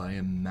I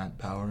am Matt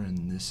Power,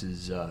 and this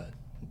is a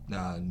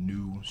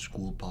new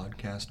school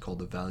podcast called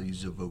The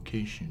Values of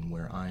Vocation,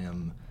 where I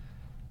am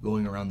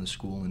going around the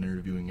school and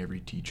interviewing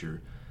every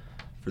teacher.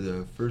 For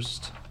the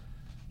first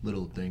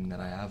little thing that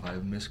I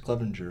have Miss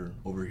Clevenger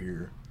over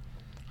here.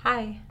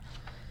 Hi.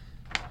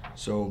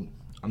 So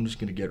I'm just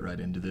going to get right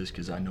into this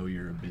because I know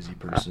you're a busy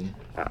person,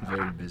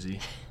 very busy.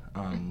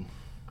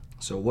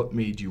 So what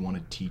made you want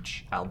to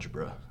teach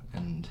algebra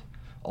and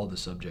all the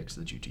subjects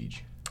that you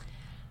teach?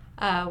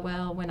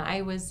 Well, when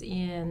I was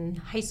in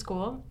high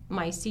school,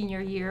 my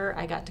senior year,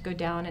 I got to go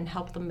down and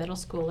help the middle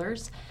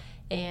schoolers.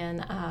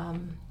 And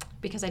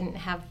because I didn't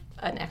have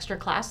an extra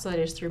class, so they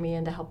just threw me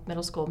in to help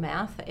middle school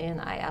math.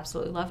 And I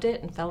absolutely loved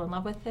it and fell in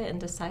love with it and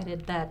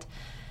decided that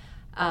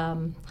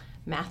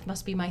math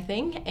must be my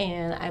thing.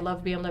 And I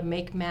love being able to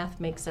make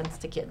math make sense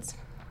to kids.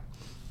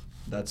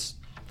 That's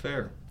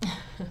fair.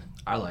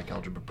 I like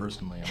algebra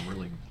personally. I'm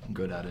really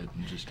good at it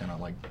and just kind of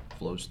like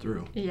flows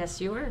through.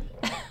 Yes, you were.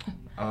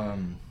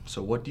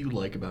 So what do you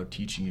like about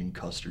teaching in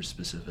Custer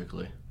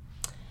specifically?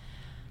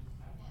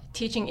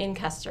 Teaching in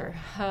Custer.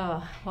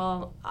 Oh,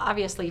 well,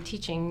 obviously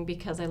teaching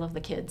because I love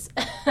the kids.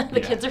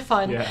 The kids are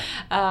fun. Yeah.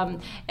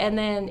 And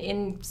then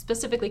in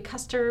specifically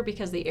Custer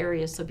because the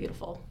area is so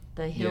beautiful.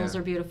 The hills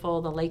are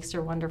beautiful. The lakes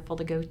are wonderful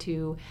to go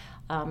to.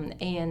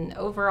 And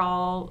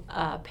overall,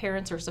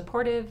 parents are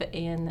supportive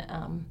and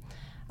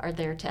are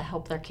there to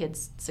help their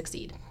kids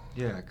succeed.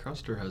 Yeah,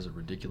 Custer has a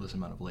ridiculous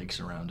amount of lakes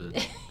around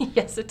it.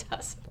 Yes, it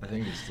does. I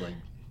think it's like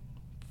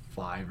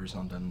 5 or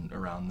something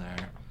around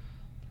there.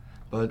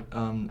 But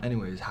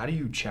anyways, how do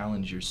you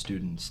challenge your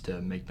students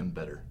to make them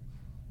better?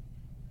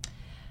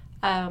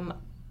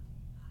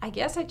 I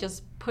guess I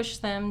just push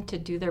them to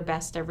do their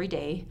best every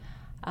day.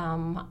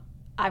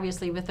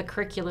 Obviously, with the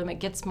curriculum, it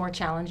gets more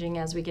challenging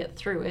as we get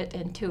through it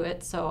and to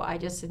it. So I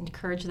just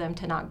encourage them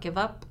to not give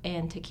up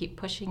and to keep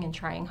pushing and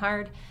trying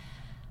hard.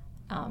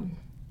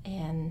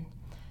 And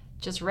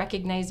just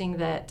recognizing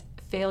that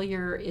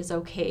failure is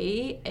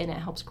okay and it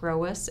helps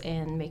grow us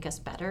and make us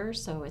better.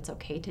 So it's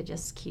okay to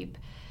just keep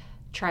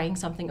trying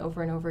something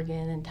over and over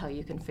again until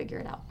you can figure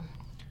it out.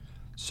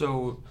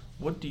 So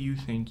what do you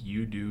think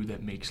you do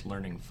that makes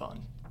learning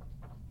fun?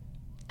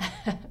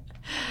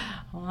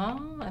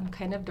 Well, I'm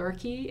kind of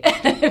dorky.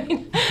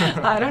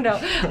 I don't know.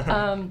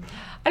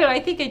 I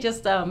think I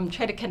just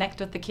try to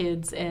connect with the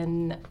kids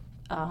and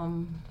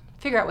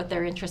figure out what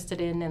they're interested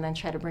in and then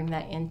try to bring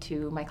that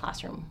into my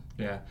classroom.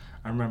 Yeah,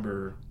 I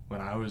remember when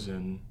I was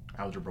in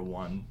Algebra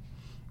 1,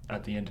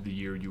 at the end of the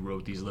year, you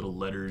wrote these little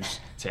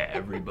letters to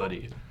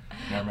everybody.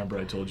 And I remember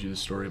I told you the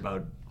story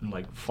about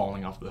like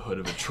falling off the hood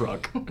of a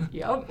truck.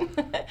 Yep.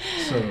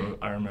 So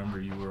I remember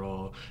you were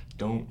all,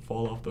 don't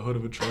fall off the hood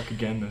of a truck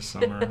again this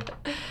summer.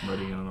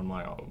 Ready, and I'm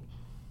like, oh,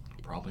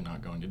 probably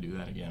not going to do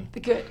that again.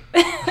 Good.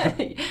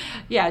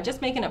 Yeah,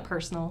 just making it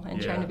personal and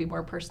trying to be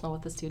more personal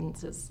with the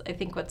students is, I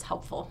think, what's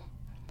helpful.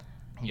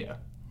 Yeah,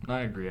 I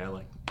agree. I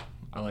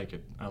like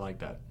it. I like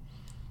that.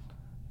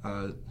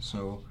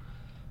 So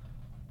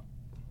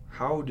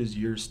how does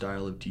your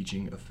style of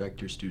teaching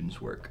affect your students'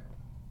 work?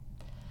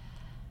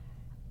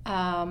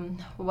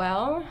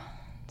 Well,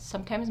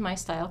 sometimes my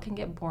style can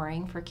get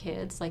boring for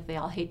kids. Like, they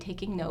all hate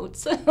taking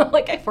notes.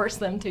 Like, I force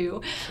them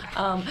to.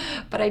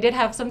 But I did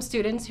have some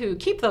students who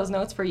keep those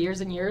notes for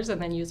years and years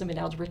and then use them in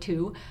Algebra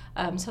 2.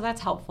 So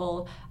that's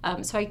helpful.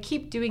 So I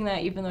keep doing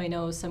that even though I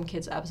know some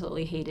kids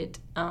absolutely hate it.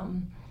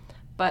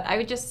 But I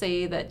would just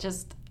say that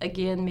just,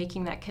 again,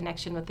 making that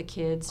connection with the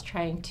kids,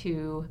 trying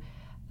to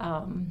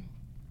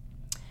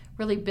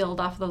really build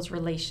off those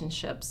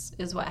relationships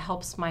is what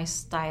helps my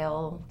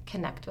style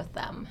connect with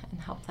them and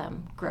help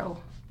them grow.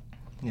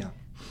 Yeah.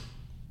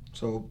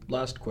 So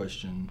last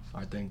question,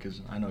 I think,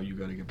 is I know you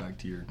got to get back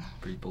to your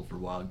people for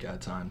Wildcat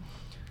time.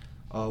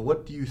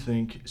 What do you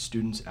think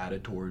students'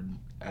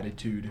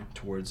 attitude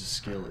towards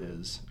skill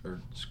is,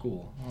 or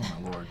school?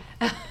 Oh my Lord.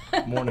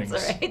 Mornings.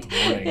 That's all right.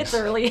 Mornings. It's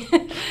early.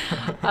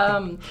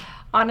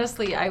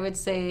 Honestly, I would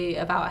say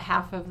about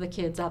half of the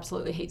kids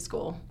absolutely hate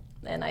school,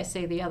 and I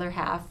say the other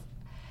half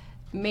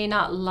may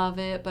not love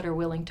it, but are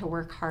willing to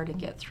work hard and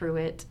get through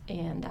it.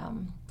 And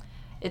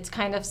it's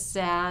kind of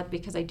sad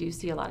because I do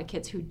see a lot of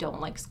kids who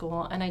don't like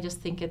school, and I just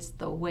think it's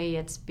the way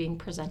it's being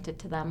presented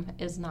to them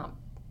is not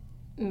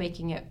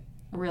making it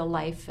real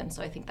life, and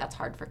so I think that's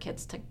hard for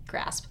kids to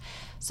grasp.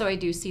 So I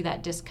do see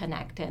that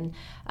disconnect, and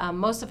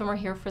most of them are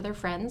here for their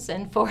friends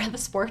and for the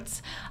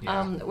sports,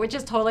 which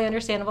is totally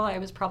understandable. I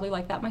was probably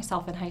like that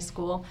myself in high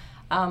school.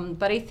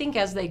 But I think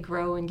as they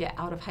grow and get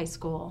out of high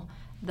school,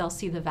 they'll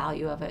see the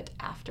value of it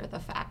after the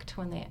fact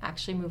when they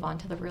actually move on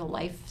to the real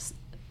life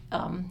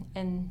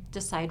and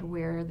decide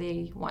where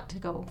they want to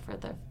go for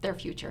their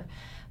future.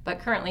 But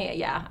currently,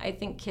 yeah, I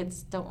think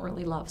kids don't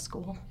really love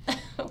school.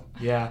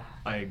 Yeah,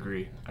 I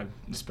agree.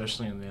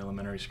 Especially in the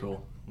elementary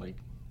school, like,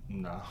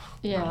 no,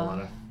 Yeah. not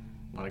a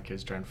lot of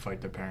kids trying to fight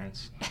their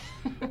parents.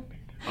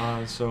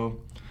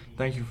 So,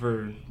 thank you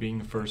for being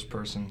the first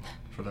person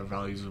for the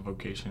Values of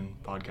Vocation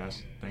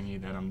podcast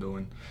thingy that I'm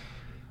doing.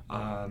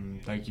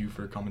 Thank you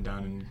for coming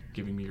down and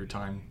giving me your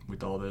time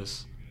with all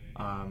this.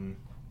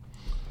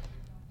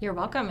 You're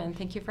welcome, and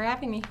thank you for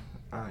having me.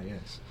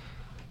 Yes.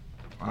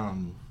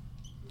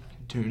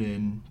 Tune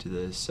in to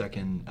the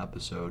second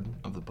episode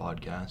of the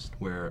podcast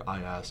where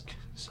I ask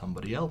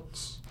somebody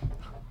else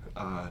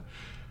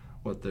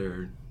what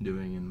they're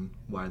doing and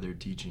why they're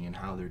teaching and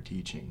how they're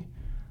teaching.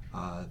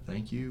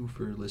 Thank you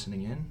for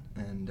listening in,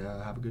 and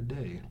have a good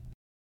day.